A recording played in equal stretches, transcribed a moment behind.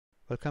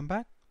Welcome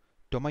back.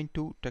 Domain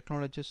 2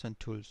 Technologies and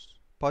Tools,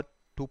 Part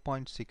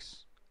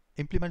 2.6.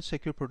 Implement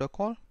Secure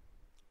Protocol.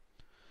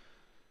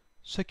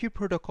 Secure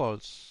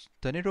protocols.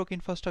 The network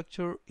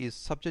infrastructure is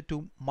subject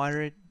to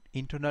myriad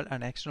internal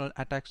and external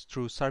attacks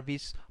through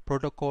service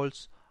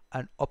protocols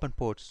and open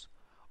ports.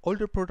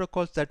 Older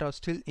protocols that are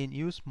still in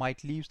use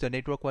might leave the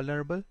network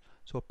vulnerable.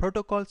 So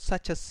protocols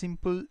such as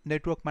simple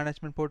network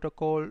management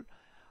protocol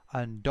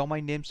and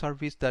domain name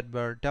service that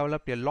were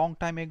developed a long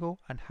time ago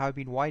and have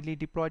been widely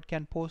deployed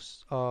can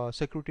pose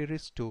security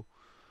risks too.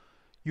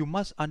 You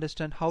must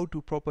understand how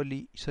to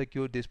properly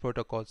secure these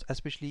protocols,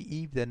 especially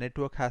if the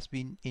network has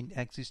been in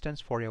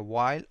existence for a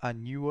while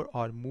and newer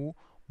or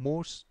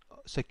more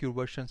secure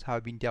versions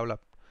have been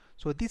developed.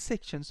 So these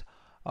sections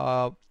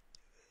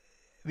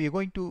we are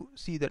going to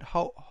see that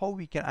how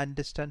we can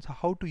understand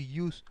how to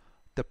use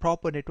the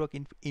proper network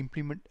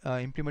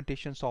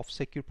implementations of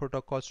secure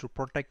protocols to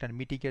protect and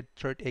mitigate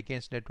threat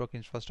against network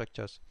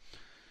infrastructures.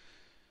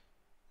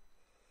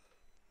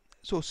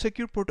 So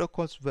secure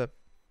protocols web.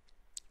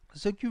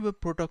 Secure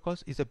web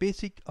protocols is a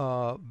basic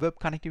web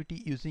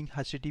connectivity using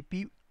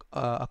HTTP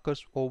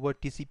occurs over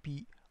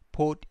TCP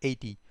port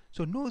 80.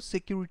 So no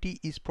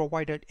security is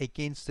provided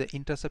against the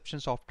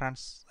interceptions of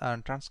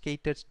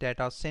truncated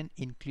data sent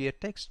in clear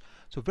text.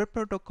 So web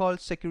protocol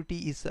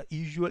security is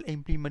usually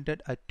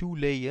implemented at two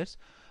layers: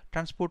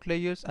 transport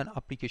layers and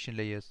application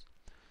layers.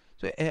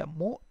 So a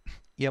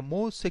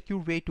more secure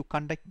way to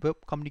conduct web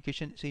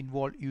communication is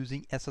involved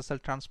using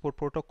SSL transport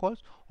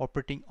protocols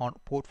operating on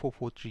port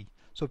 443.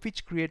 So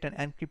which create an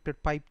encrypted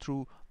pipe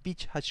through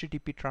which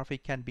HTTP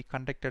traffic can be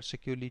conducted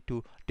securely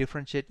to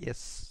differentiate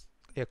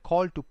a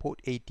call to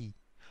port 80.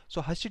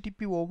 So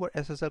HTTP over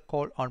SSL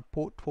call on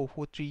port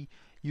 443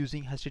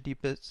 using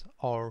HTTPS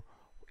or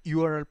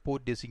URL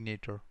port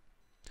designator.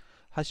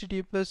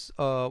 HTTPS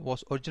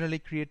was originally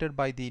created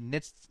by the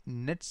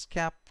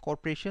Netscape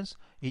corporations.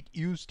 It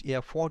used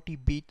a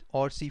 40-bit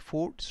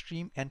RC4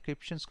 stream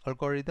encryption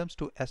algorithms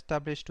to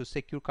establish to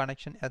secure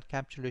connection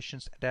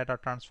encapsulations data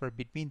transfer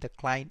between the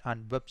client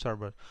and web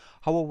server.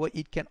 However,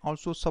 it can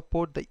also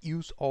support the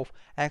use of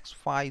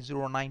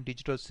X509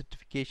 digital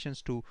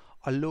certifications to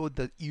allow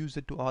the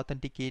user to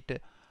authenticate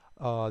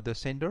the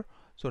sender.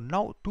 So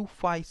now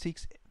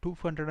 256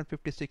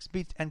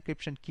 bits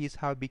encryption keys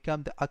have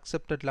become the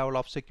accepted level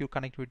of secure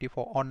connectivity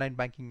for online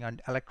banking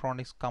and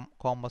electronic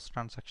commerce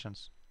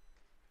transactions.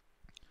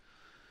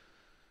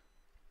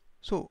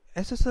 So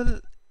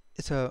SSL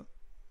is the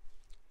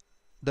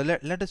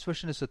latest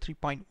version is a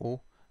 3.0.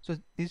 So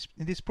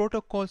these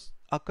protocols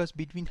occurs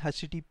between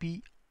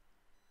HTTP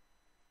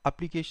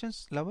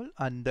applications level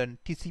and then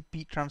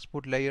TCP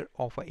transport layer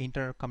of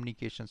internet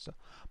communications.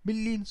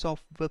 Millions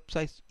of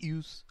websites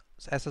use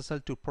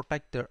SSL to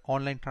protect their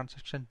online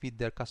transaction with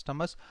their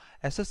customers.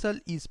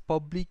 SSL is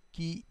public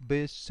key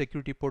based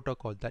security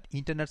protocol that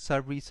internet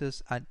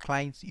services and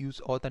clients use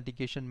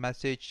authentication,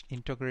 message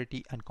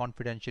integrity and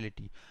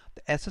confidentiality.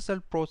 The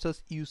SSL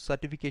process use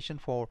certification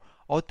for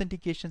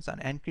authentications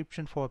and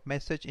encryption for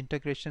message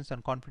integrations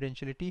and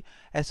confidentiality.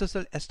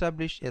 SSL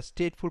establish a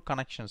stateful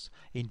connections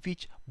in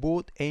which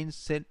both ends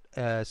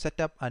set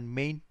up and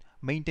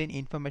maintain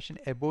information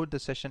about the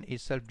session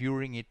itself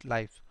during its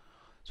life.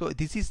 So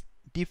this is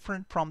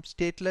different from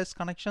stateless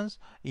connections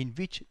in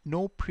which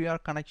no prior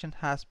connection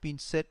has been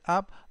set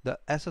up. The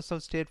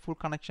SSL stateful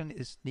connection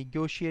is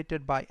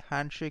negotiated by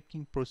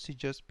handshaking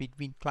procedures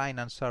between client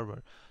and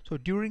server. So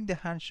during the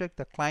handshake,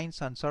 the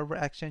clients and server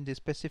exchange the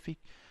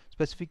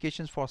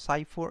specifications for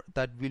cipher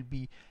that will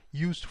be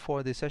used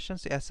for the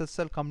sessions. The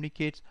SSL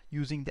communicates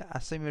using the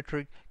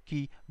asymmetric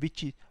key,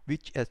 which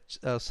is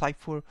a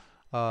cipher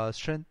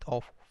strength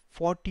of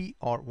 40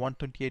 or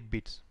 128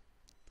 bits.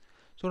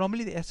 So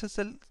normally the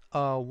SSL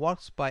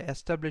works by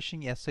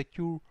establishing a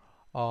secure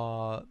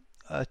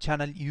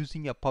channel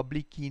using a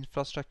public key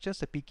infrastructure,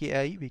 so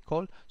PKI we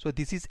call. So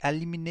this is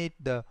eliminate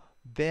the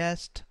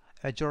vast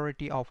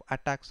majority of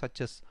attacks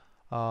such as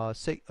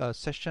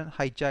session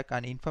hijack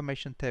and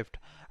information theft.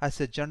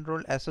 As a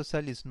general,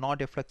 SSL is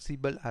not as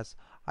flexible as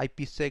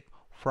IPsec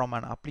from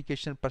an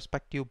application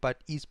perspective,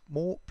 but is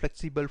more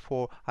flexible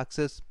for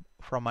access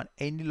from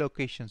any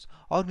locations.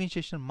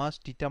 Organization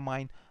must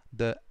determine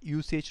the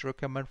usage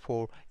requirement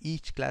for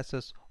each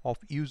classes of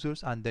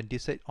users and then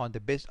decide on the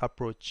best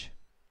approach.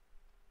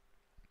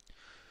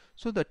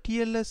 So the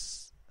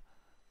TLS,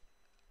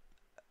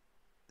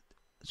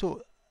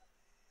 so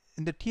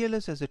in the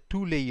TLS has a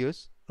two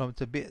layers.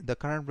 The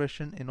current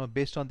version,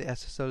 based on the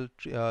SSL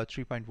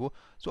 3.0.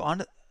 So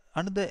under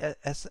the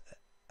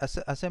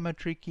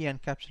asymmetric key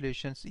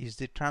encapsulations is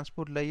the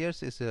transport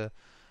layers is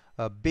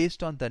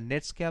based on the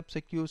Netscape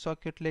secure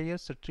socket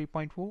layers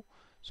 3.0.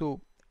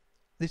 So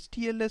this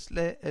TLS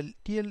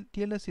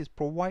is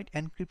provide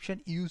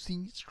encryption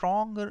using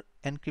stronger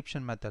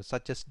encryption methods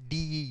such as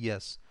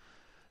DES.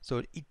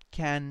 So it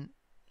can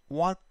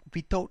work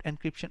without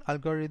encryption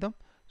algorithm.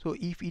 So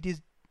if it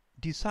is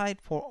designed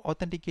for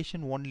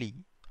authentication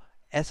only,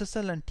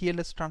 SSL and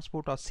TLS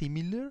transport are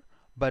similar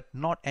but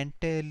not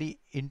entirely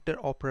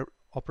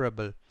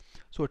interoperable.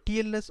 So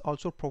TLS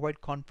also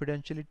provide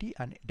confidentiality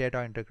and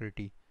data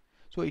integrity.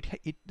 So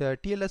the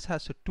TLS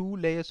has two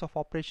layers of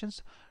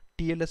operations: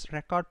 TLS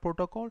record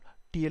protocol,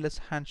 TLS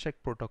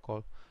handshake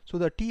protocol. So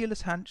the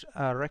TLS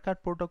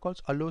record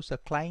protocols allows the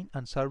client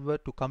and server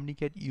to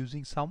communicate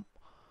using some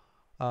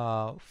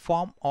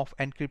form of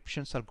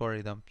encryption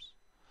algorithms.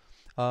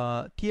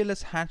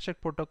 TLS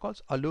handshake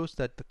protocols allows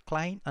that the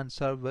client and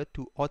server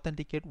to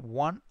authenticate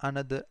one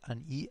another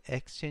and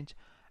exchange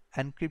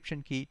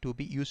encryption key to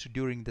be used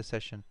during the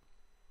session.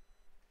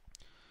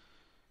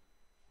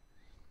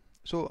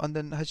 So and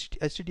then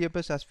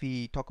HTTPS, as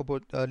we talked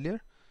about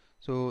earlier.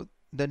 So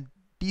then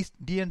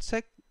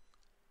DNSSEC,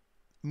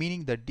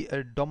 meaning the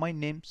domain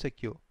name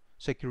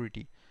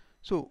security.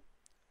 So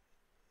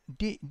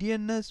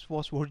DNS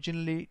was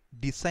originally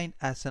designed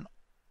as an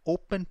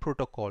open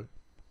protocol.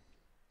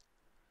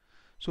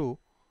 So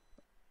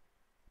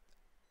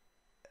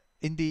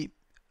in the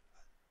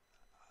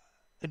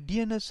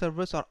DNS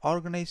servers are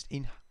organized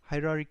in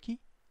hierarchy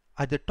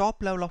at the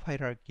top level of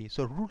hierarchy.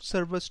 So root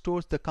server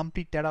stores the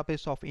complete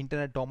database of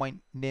internet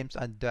domain names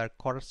and their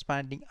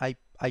corresponding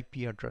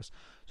IP address.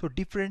 So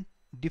different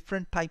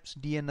types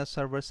DNS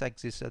servers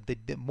exist. The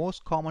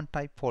most common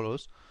type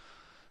follows.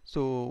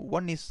 So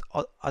one is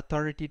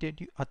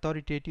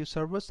authoritative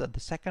servers. The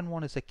second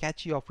one is a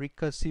cache of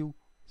recursive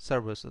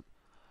servers.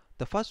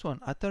 The first one,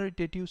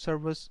 authoritative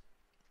servers.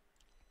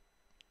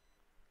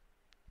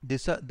 The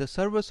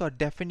servers are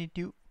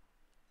definitive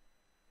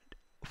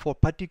for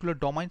particular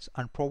domains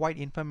and provide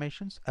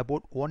information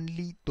about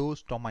only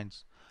those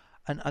domains.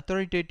 An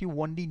authoritative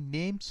only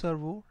name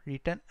server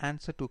return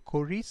answer to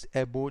queries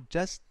about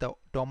just the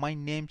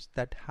domain names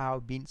that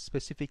have been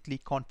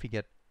specifically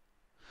configured.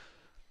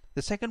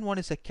 The second one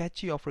is a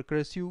cache of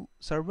recursive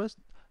servers.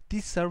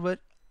 These servers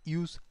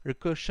use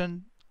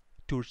recursion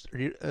to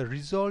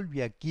resolve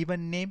a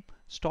given name,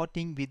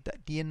 starting with the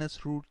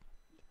DNS route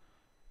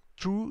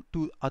through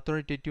to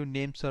authoritative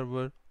name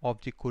server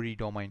of the query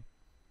domain.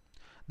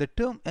 The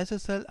term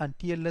SSL and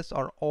TLS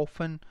are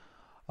often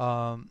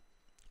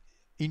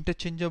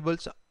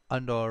interchangeables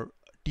and are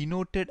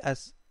denoted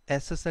as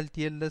SSL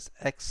TLS,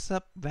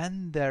 except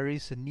when there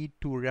is a need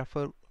to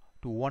refer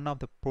to one of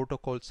the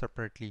protocols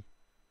separately.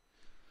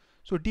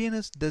 So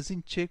DNS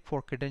doesn't check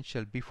for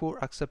credential before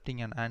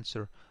accepting an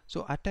answer.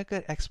 So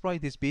attacker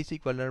exploit these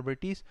basic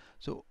vulnerabilities.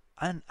 So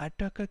an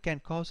attacker can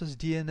cause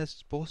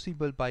DNS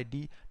possible by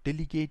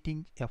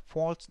delegating a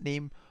false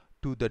name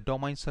to the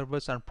domain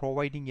servers and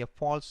providing a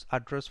false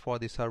address for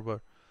the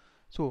server.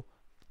 So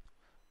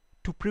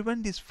to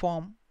prevent this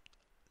from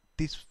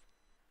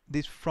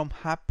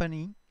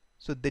happening,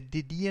 so the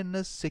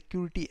DNS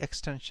security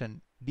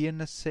extension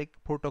DNSSEC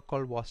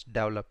protocol was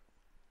developed.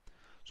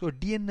 So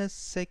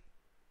DNSSEC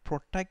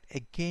protect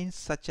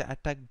against such an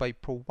attack by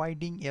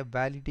providing a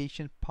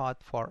validation path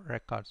for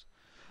records.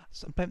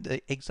 Sometimes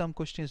the exam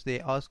questions they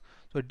ask,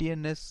 so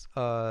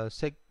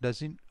DNSSEC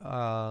doesn't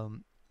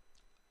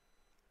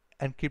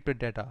encrypt the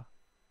data.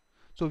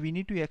 So we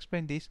need to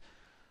explain this.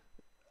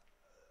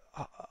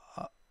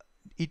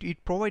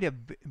 It provides a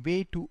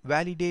way to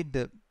validate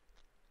the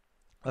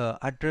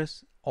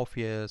address of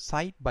a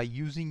site by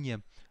using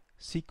a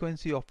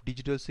sequence of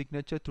digital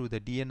signature through the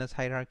DNS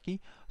hierarchy.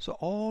 So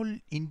all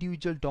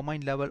individual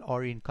domain level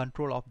are in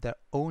control of their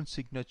own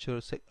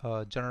signature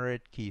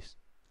generate keys.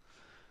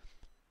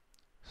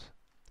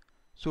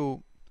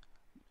 So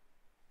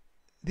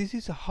this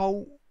is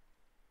how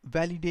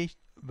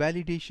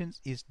validations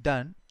is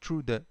done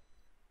through the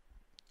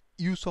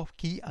use of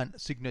key and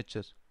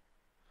signatures.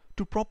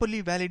 To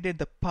properly validate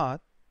the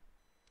path,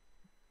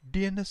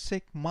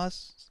 DNSSEC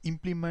must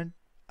implement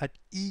at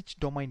each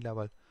domain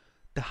level.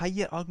 The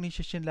higher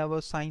organization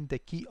level sign the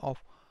key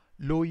of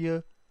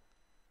lower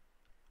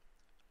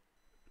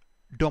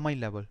domain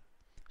level.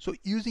 So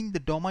using the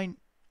domain,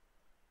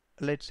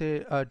 let's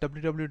say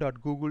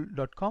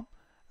www.google.com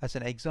as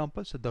an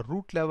example, so the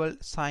root level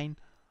sign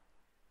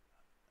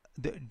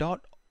the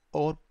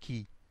 .org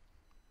key.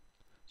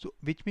 So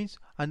which means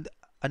and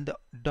the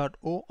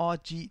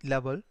 .org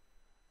level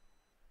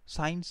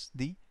signs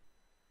the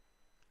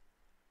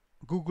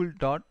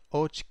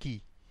google.org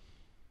key.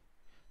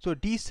 So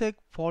DSEC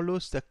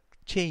follows the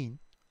chain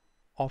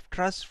of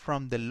trust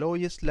from the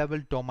lowest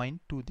level domain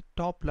to the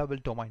top level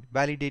domain,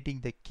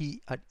 validating the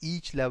key at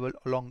each level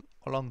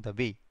along the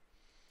way.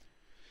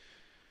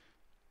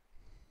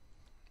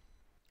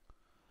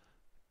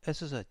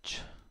 SSH,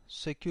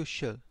 secure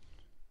shell.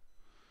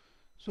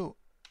 So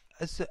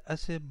as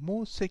a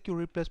more secure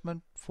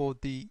replacement for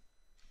the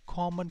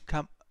common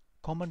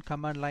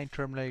command line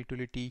terminal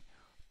utility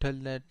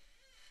telnet,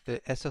 the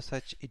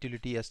SSH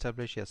utility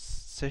establishes a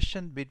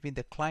session between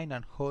the client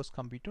and host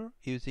computer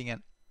using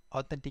an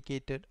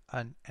authenticated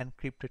and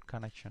encrypted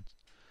connections.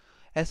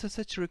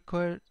 SSH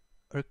requires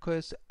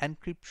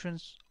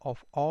encryptions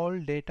of all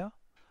data,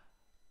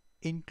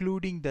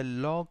 including the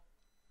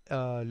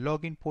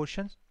login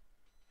portions.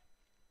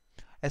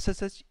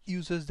 SSH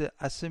uses the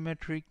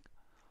asymmetric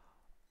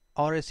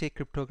RSA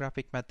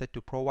cryptographic method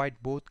to provide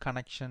both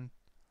connection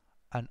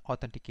and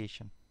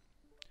authentication.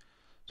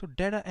 So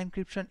data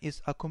encryption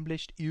is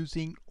accomplished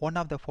using one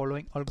of the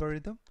following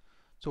algorithm.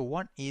 So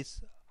one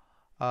is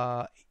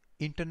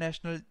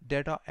international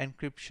data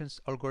encryption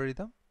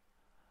algorithm,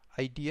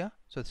 IDEA.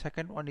 So the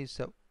second one is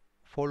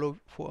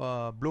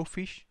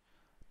blowfish.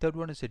 Third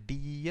one is a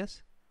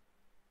DES.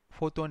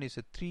 Fourth one is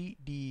a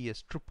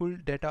 3DES, triple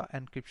data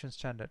encryption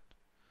standard.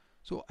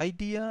 So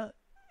IDEA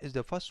is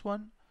the first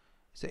one.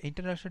 It's the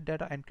international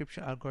data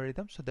encryption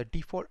algorithm. So the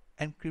default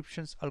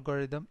encryption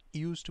algorithm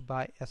used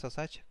by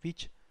SSH,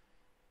 which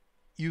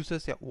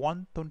uses a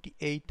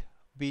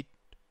 128-bit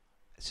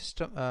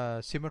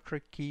system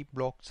symmetric key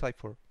block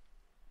cipher.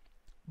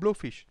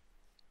 Blowfish,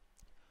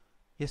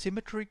 a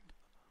symmetric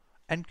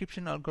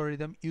encryption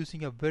algorithm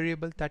using a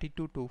variable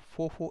 32 to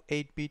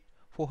 448-bit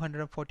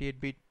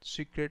 448-bit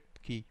secret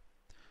key.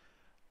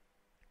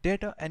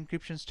 Data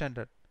encryption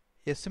standard,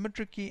 a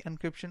symmetric key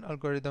encryption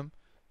algorithm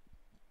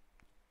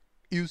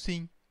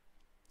using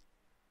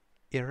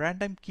a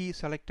random key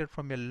selected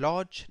from a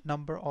large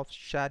number of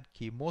shared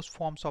key. Most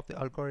forms of the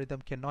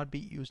algorithm cannot be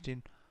used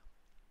in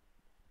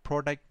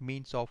product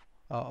means of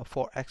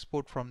for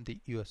export from the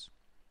US.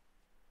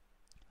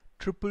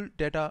 Triple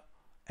data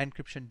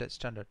encryption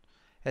standard,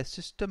 a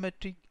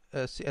symmetric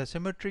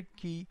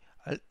key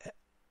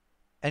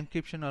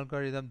encryption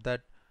algorithm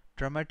that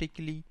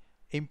dramatically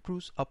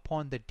improves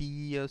upon the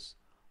DES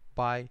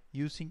by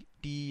using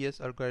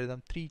DES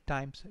algorithm 3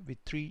 times with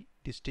 3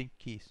 distinct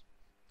keys.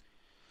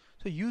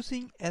 So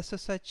using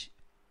SSH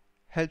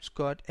helps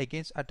guard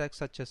against attacks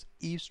such as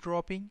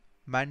eavesdropping,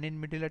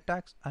 man-in-middle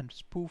attacks, and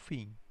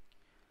spoofing.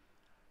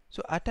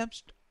 So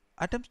attempts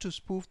to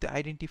spoof the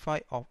identity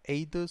of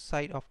either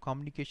side of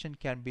communication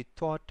can be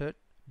thwarted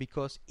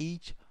because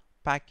each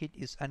packet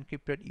is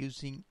encrypted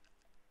using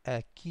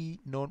a key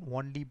known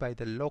only by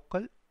the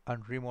local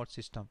and remote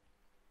system.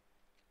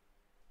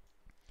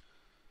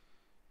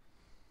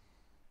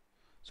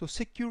 So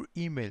secure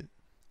email,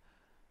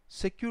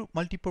 secure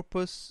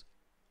multipurpose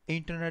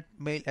internet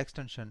mail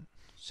extension,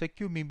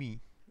 secure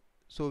MIME.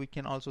 So we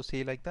can also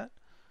say like that.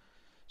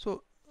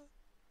 So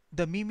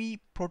the MIME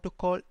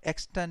protocol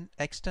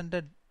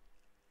extended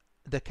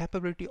the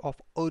capability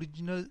of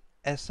original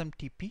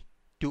SMTP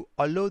to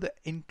allow the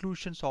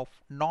inclusions of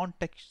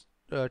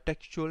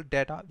non-textual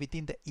data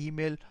within the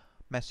email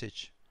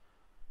message.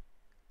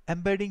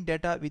 Embedding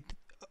data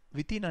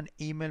within an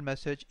email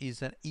message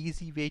is an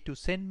easy way to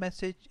send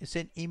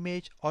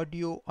image,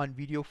 audio, and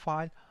video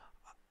file,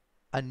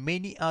 and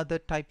many other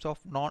types of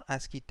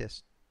non-ASCII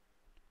text.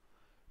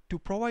 To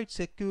provide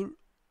secure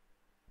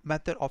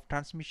method of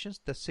transmissions,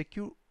 the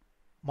secure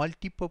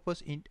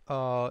multipurpose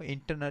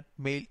internet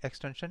mail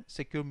extension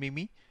secure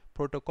MIME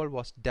protocol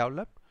was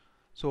developed.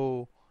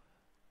 So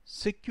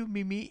secure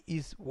MIME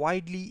is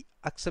widely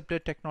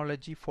accepted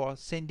technology for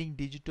sending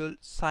digital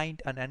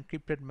signed and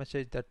encrypted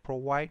message that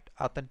provide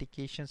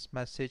authentications,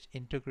 message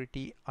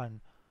integrity, and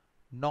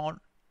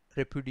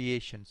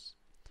non-repudiations.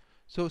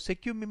 So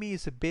secure MIME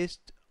is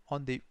based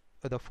on the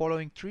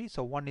following three.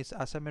 So one is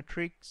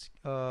asymmetric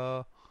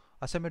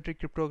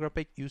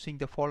cryptographic using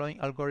the following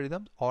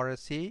algorithms: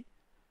 RSA,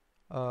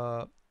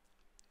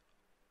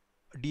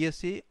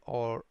 DSA,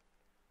 or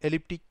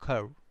elliptic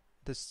curve.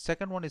 The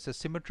second one is a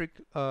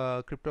symmetric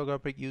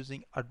cryptographic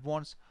using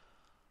advanced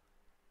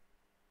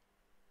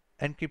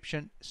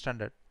encryption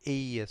standard,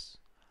 AES.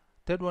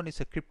 Third one is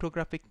a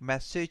cryptographic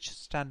message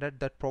standard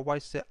that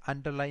provides the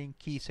underlying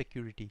key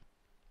security.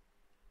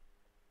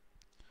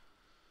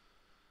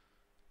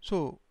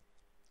 So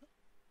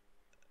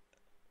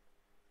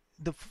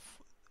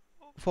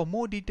for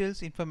more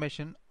details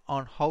information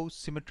on how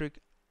symmetric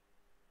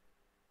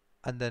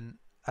and then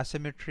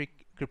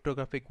asymmetric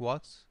cryptographic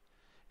works,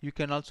 you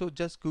can also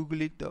just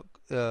Google it,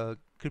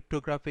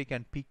 cryptographic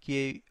and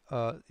PKI,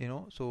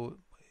 so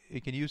you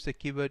can use the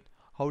keyword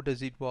how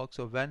does it work.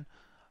 So when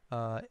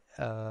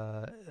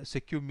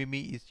secure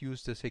MIME is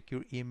used, the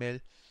secure email,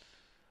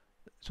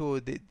 so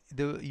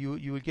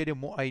you will get a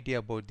more idea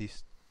about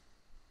this.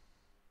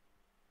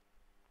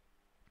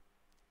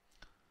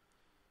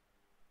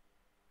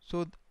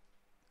 So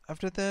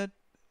after that,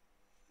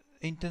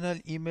 internal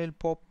email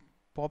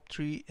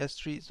POP3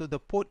 S3. So the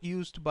port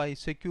used by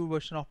secure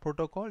version of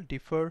protocol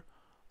differ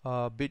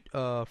bit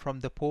from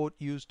the port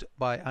used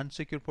by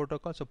unsecured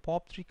protocol. So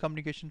POP3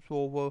 communications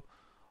over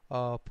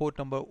port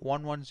number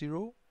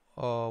 110,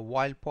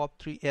 while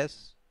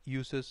POP3S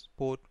uses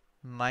port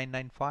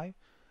 995.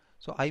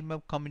 So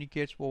IMAP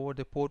communicates over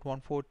the port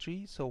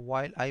 143. So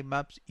while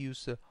IMAPs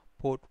use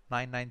port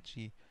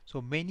 993.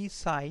 So many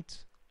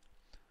sites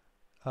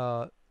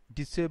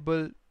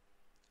disable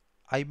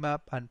IMAP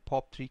and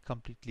POP3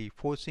 completely,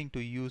 forcing to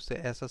use the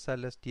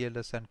SSLS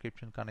TLS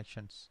encryption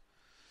connections.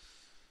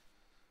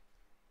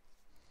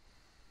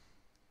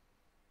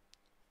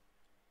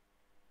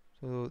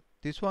 So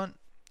this one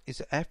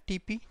is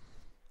FTP.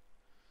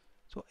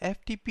 So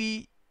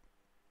FTP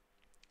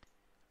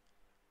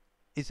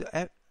is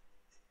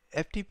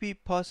FTP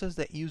passes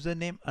the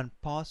username and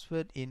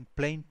password in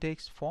plain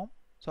text form.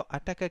 So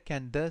attacker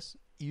can thus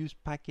use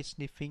packet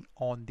sniffing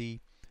on the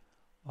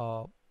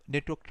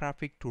network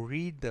traffic to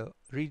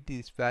read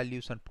these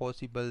values and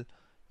possible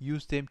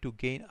use them to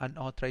gain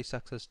unauthorized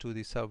access to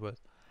the server.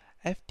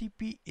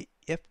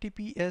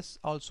 FTPS,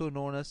 also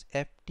known as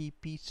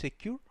FTP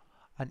Secure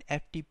and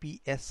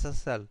FTP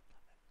SSL,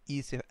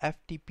 is a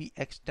FTP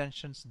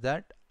extensions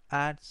that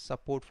adds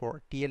support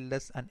for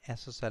TLS and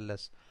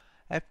SSLs.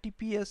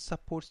 FTPS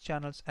supports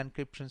channels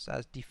encryptions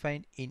as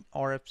defined in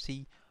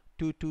RFC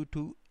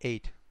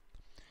 2228.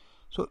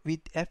 So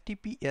with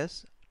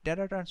FTPS,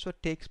 data transfer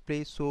takes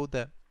place so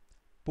that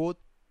both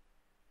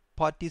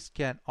parties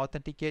can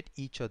authenticate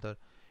each other.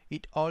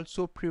 It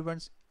also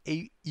prevents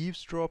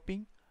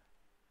eavesdropping,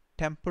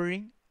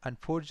 tampering, and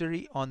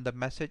forgery on the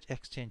message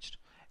exchanged.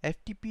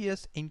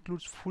 FTPS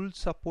includes full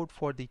support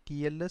for the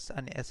TLS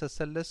and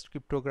SSLs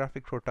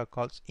cryptographic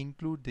protocols,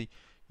 include the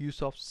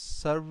use of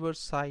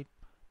server-side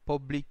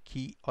public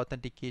key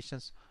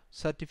authentications,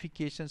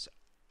 certifications,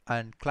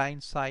 and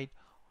client-side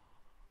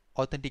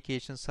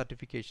authentication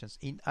certifications.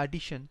 In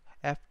addition,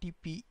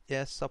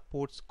 FTPS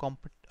supports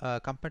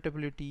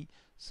compatibility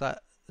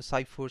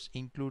ciphers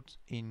includes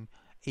in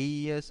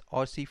AES,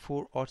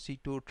 RC4,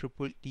 RC2,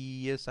 triple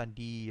DES, and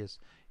DES.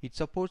 It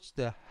supports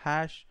the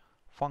hash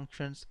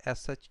functions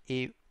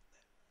SHA,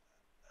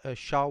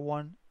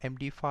 SHA-1,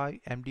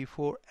 MD5,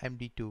 MD4,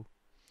 MD2.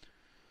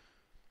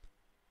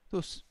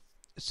 Those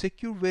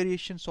secure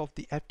variations of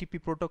the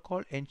FTP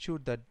protocol ensure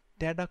that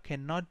data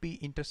cannot be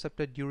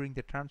intercepted during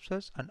the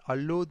transfers and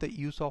allow the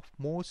use of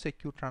more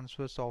secure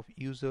transfers of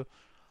user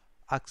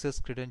access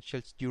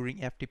credentials during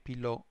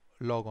FTP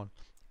logon.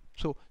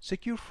 So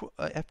secure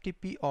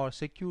FTP or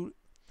secure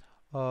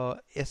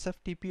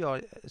SFTP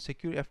or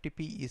secure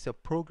FTP is a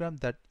program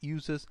that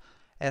uses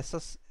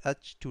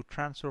SSH to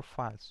transfer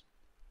files.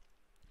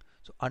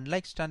 So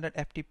unlike standard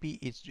FTP,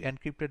 it's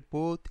encrypted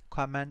both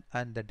command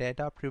and the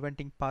data,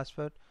 preventing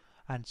password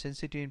and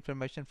sensitive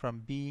information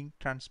from being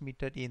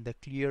transmitted in the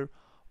clear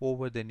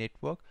over the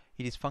network.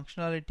 It is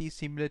functionality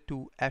similar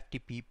to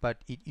FTP,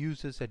 but it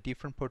uses a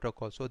different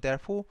protocol. So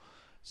therefore,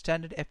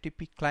 standard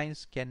FTP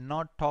clients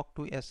cannot talk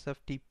to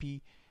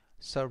SFTP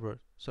server.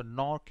 So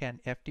nor can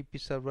FTP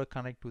server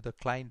connect to the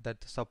client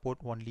that support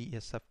only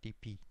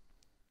SFTP.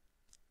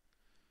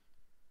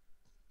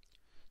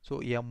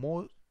 So yeah,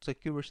 more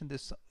secure version.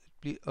 This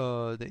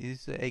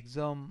is the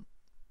exam.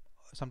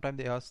 Sometimes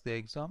they ask the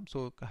exam,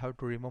 so how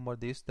to remember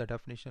this, the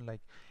definition,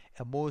 like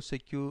a more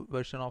secure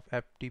version of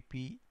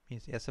FTP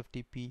means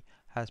SFTP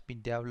has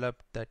been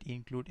developed that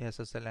include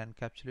SSL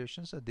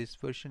encapsulation. So this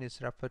version is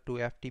referred to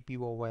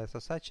FTP over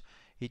SSH.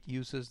 It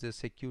uses the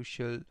secure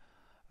shell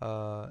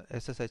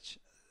SSH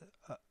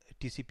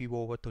TCP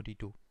over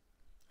 32.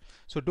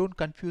 So don't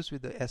confuse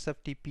with the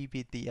SFTP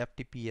with the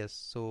FTPS.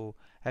 So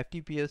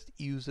FTPS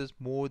uses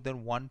more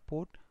than one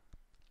port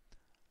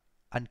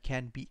and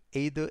can be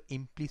either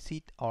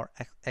implicit or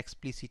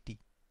explicit.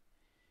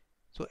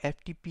 So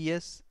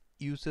FTPS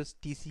uses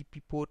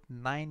TCP port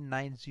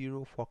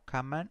 990 for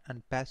command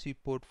and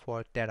passive port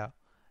for data.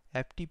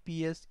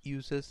 FTPS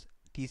uses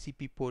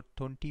TCP port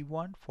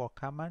 21 for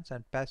commands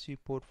and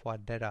passive port for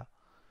data.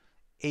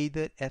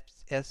 Either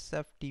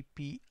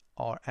SFTP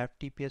or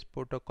FTPS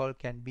protocol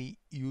can be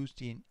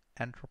used in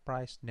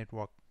enterprise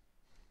network.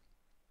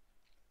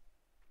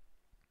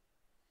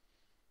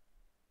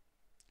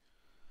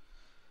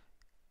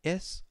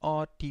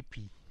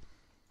 SRTP.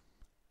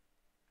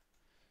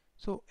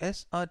 So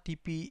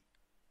SRTP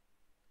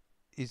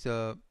is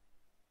a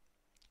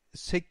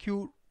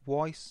secure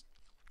voice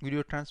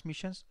video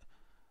transmissions,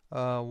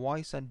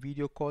 voice and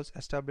video calls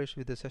established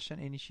with the session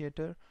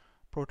initiator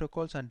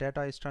protocols, and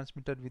data is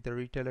transmitted with the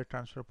retailer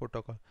transfer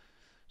protocol.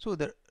 So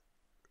the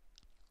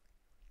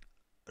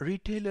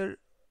real-time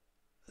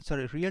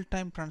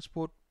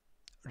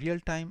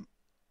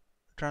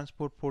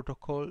transport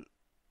protocol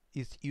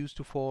is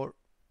used for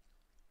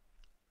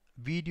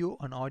video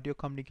and audio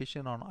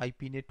communication on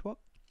IP network.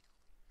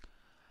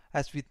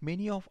 As with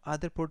many of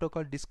other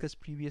protocols discussed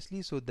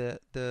previously, so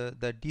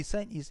the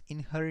design is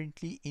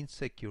inherently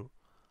insecure,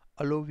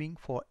 allowing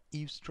for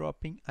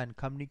eavesdropping and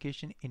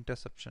communication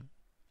interception.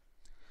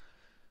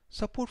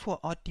 Support for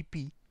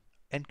RTP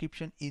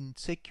encryption in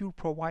secure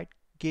provide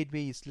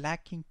gateway is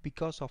lacking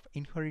because of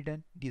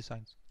inherent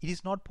designs. It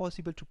is not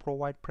possible to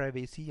provide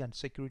privacy and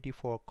security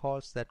for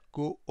calls that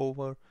go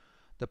over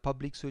the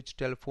public switch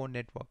telephone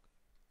network.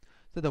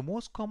 So the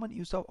most common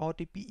use of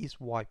RTP is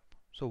VoIP.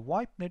 So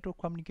VoIP network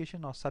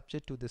communication are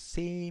subject to the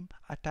same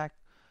attack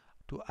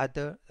to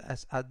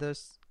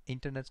others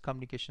internet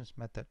communications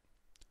method.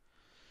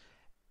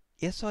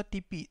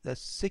 SRTP, the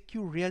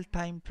Secure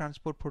Real-Time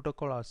Transport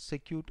Protocol, or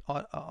Secure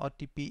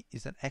RTP,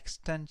 is an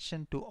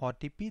extension to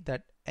RTP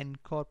that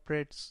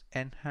incorporates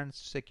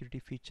enhanced security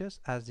features.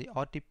 As the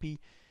RTP,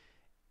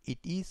 it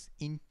is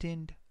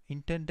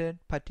intended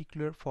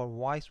particular for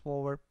voice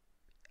over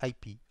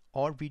IP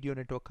or video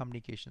network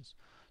communications.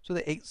 So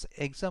the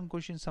exam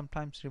question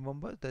sometimes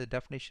remember the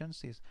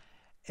definitions is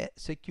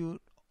secure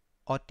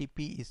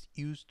RTP is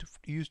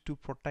used to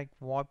protect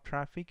VoIP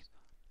traffic,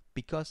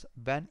 because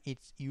when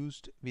it's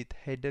used with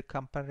header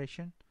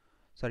compressions,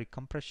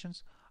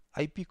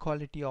 IP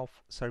quality of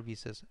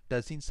services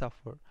doesn't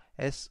suffer.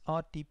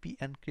 SRTP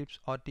encrypts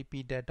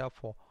RTP data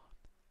for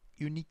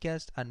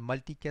unicast and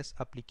multicast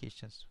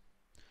applications.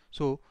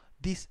 So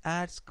this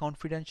adds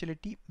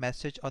confidentiality,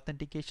 message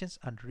authentications,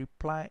 and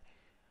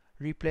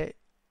replay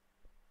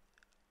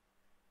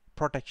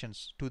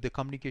protections to the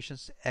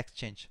communications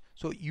exchange.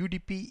 So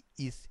UDP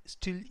is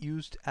still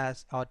used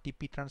as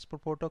RTP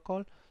transport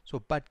protocol, so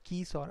but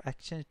keys are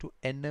exchanged to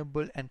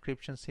enable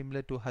encryption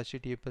similar to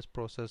HTTPS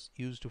process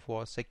used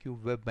for secure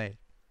webmail.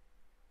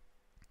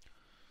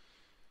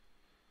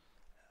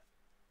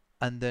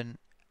 And then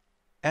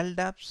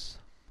LDAPS.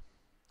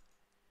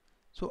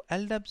 So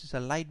LDAPS is a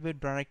lightweight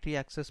directory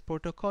access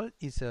protocol,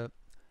 is a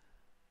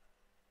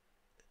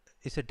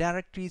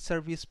directory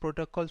service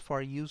protocol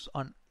for use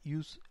on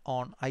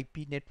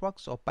IP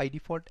networks. So by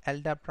default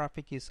LDAP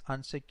traffic is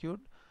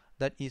unsecured,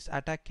 that is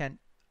attack can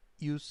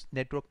use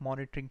network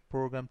monitoring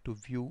program to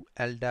view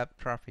LDAP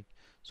traffic,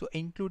 so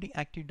including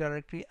Active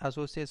Directory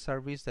associated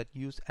service that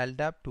use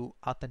LDAP to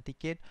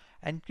authenticate.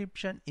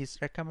 Encryption is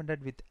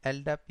recommended with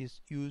LDAP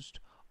is used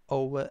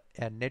over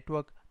a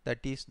network that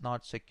is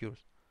not secure.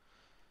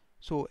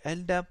 So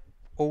LDAP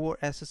over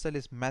SSL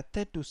is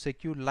method to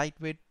secure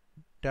lightweight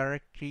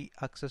directory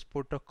access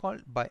protocol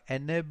by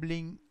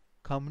enabling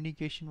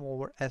communication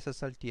over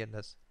SSL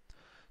TLS.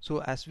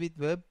 So as with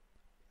web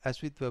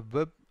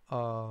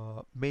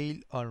mail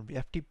or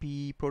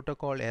FTP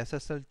protocol,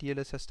 SSL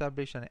TLS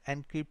establish an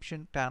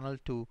encryption tunnel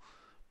to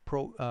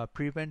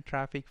prevent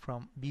traffic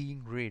from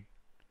being read.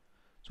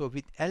 So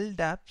with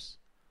LDAPs,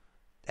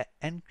 the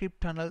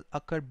encrypt tunnel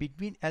occur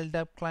between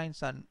LDAP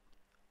clients and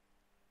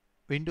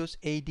Windows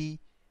AD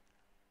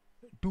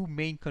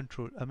domain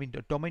control.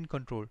 The domain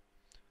control.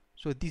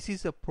 So this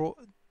is a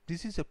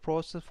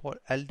process for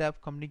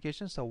LDAP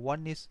communication. So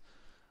one is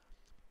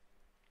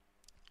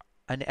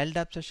an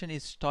LDAP session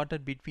is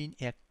started between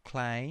a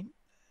client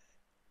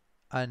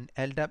and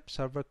LDAP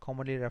server,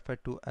 commonly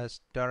referred to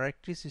as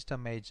directory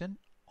system agent,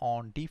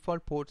 on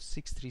default port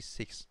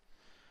 636.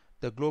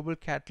 The global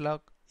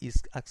catalog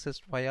is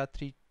accessed via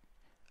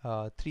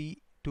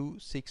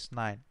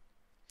 3269.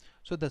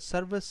 So the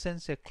server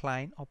sends a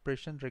client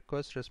operation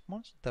request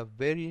response. The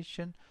various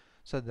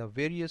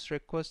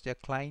requests a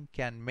client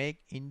can make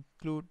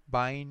include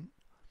bind.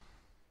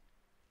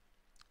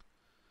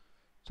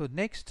 So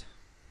next,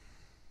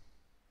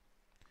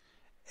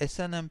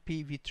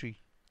 SNMP v3.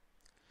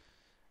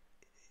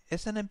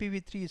 SNMP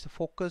v3 is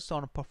focused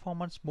on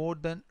performance more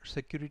than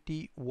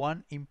security.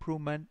 One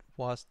improvement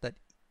was that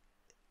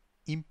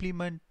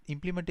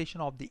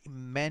implementation of the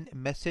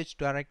message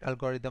direct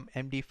algorithm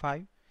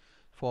MD5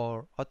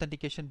 for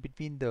authentication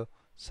between the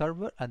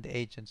server and the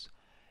agents.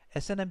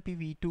 SNMP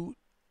v2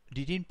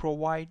 didn't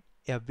provide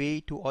a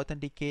way to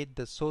authenticate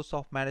the source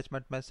of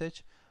management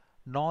message,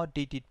 nor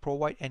did it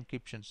provide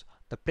encryptions.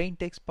 The plain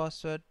text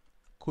password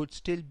could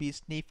still be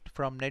sniffed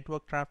from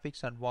network traffic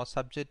and was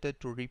subjected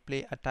to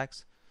replay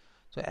attacks.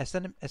 So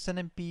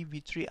SNMP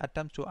v3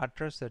 attempts to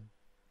address the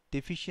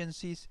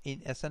deficiencies in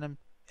SNMP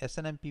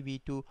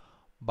v2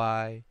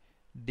 by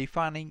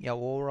defining a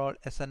overall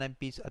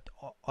SNMP's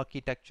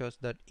architectures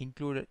that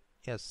included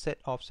a set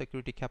of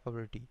security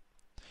capability.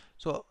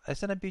 So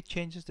SNMP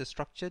changes the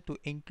structure to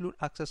include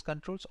access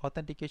controls,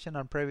 authentication,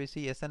 and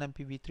privacy.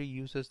 SNMP v3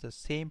 uses the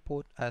same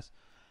port as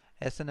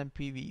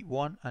SNMP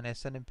v1 and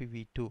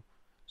SNMP v2.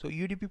 So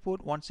UDP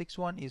port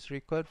 161 is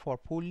required for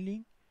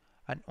pooling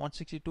and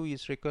 162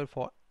 is required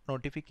for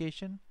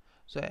notification.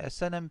 So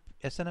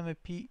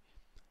SNMP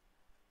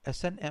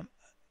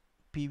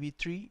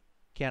v3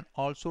 can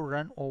also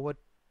run over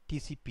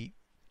TCP.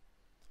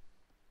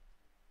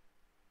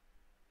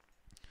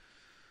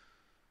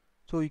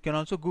 So you can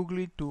also Google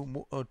it to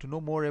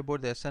know more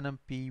about the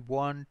SNMP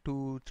 1,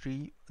 2,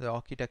 3, the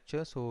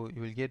architecture, so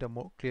you will get a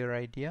more clear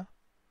idea.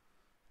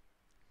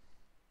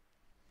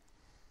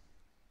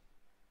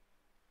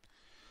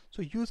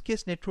 So use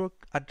case network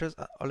address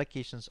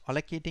allocations,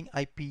 allocating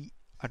IP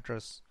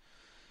address.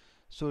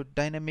 So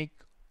dynamic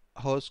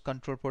host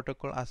control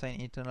protocol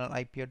assign internal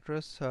IP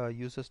address,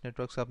 uses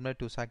network subnet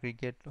to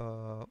segregate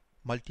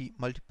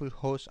multiple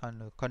hosts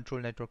and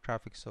control network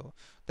traffic. So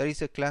there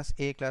is a class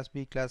A, class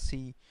B, class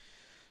C.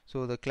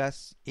 So the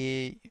class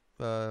A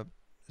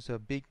is a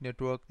big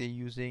network they're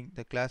using.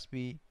 The class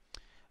B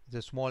is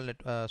a small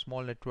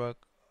network.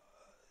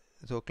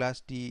 So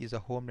class D is a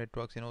home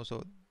networks.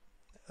 So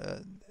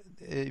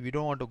we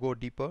don't want to go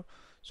deeper.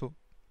 So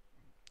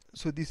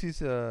this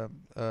is a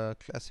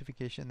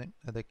classification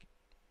in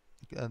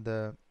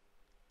the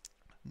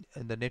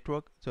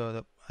network. So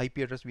the IP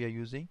address we are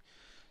using.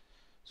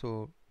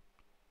 So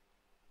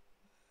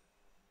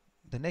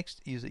the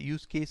next is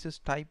use cases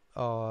type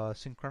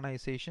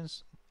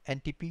synchronizations.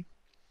 NTP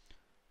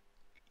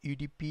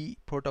UDP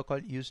protocol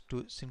used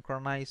to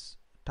synchronize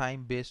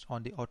time based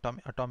on the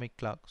atomic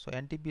clock. So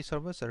NTP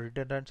servers are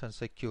redundant and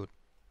secure.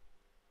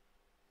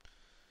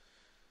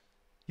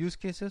 Use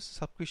cases: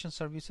 subscription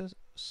services,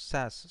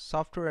 SaaS,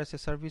 software as a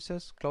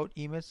services, cloud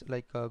emails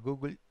like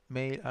Google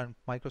Mail and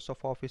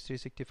Microsoft Office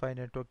 365,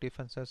 network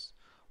defenses,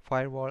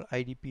 firewall,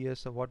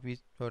 IDPS, what we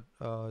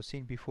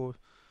seen before,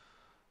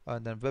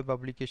 and then web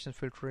application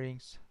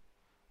filterings,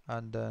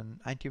 and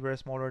then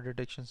antivirus malware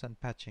detections and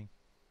patching.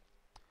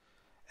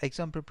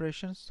 Exam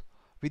preparations.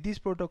 With this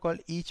protocol,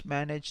 each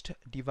managed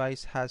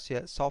device has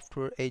a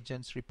software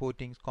agents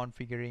reporting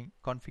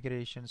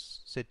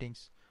configurations,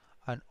 settings,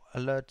 and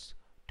alerts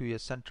to a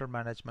central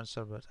management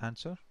server.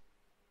 Answer: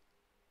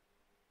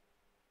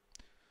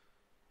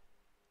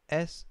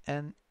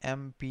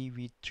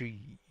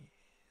 SNMPv3.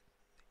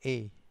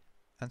 A.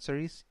 Answer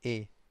is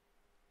A.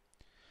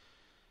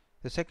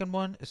 The second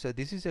one is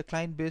this is a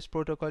client-based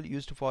protocol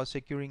used for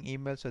securing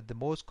emails. So the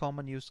most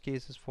common use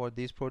cases for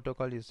this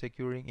protocol is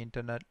securing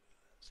internet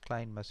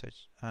client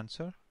message.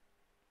 Answer: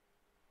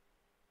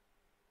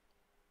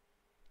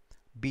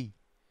 B.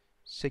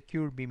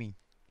 Secure MIME.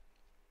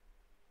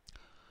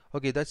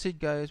 Okay, that's it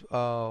guys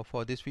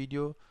for this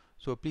video.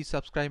 So please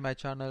subscribe my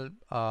channel,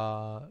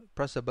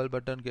 press the bell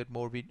button, get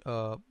more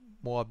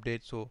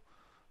updates. So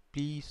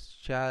please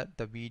share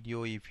the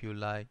video if you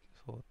like.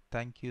 So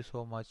thank you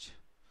so much.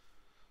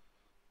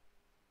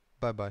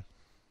 Bye bye.